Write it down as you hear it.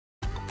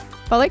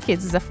Follow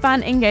Kids is a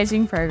fun,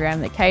 engaging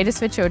program that caters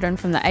for children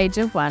from the age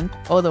of 1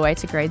 all the way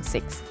to grade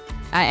 6.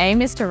 Our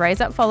aim is to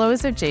raise up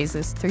followers of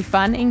Jesus through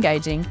fun,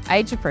 engaging,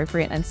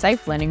 age-appropriate and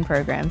safe learning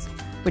programs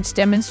which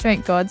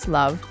demonstrate God's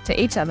love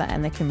to each other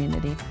and the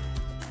community.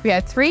 We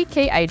have 3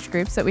 key age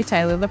groups that we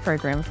tailor the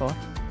program for.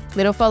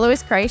 Little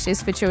Followers Creche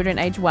is for children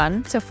aged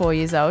 1 to 4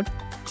 years old,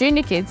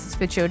 Junior Kids is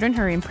for children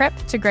who are in prep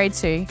to grade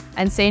 2,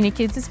 and Senior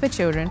Kids is for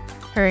children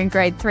who are in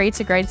grade 3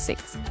 to grade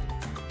 6.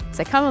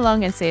 So come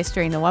along and see us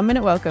during the 1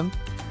 minute welcome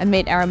and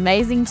meet our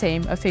amazing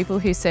team of people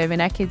who serve in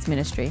our kids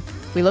ministry.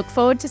 We look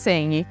forward to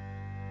seeing you.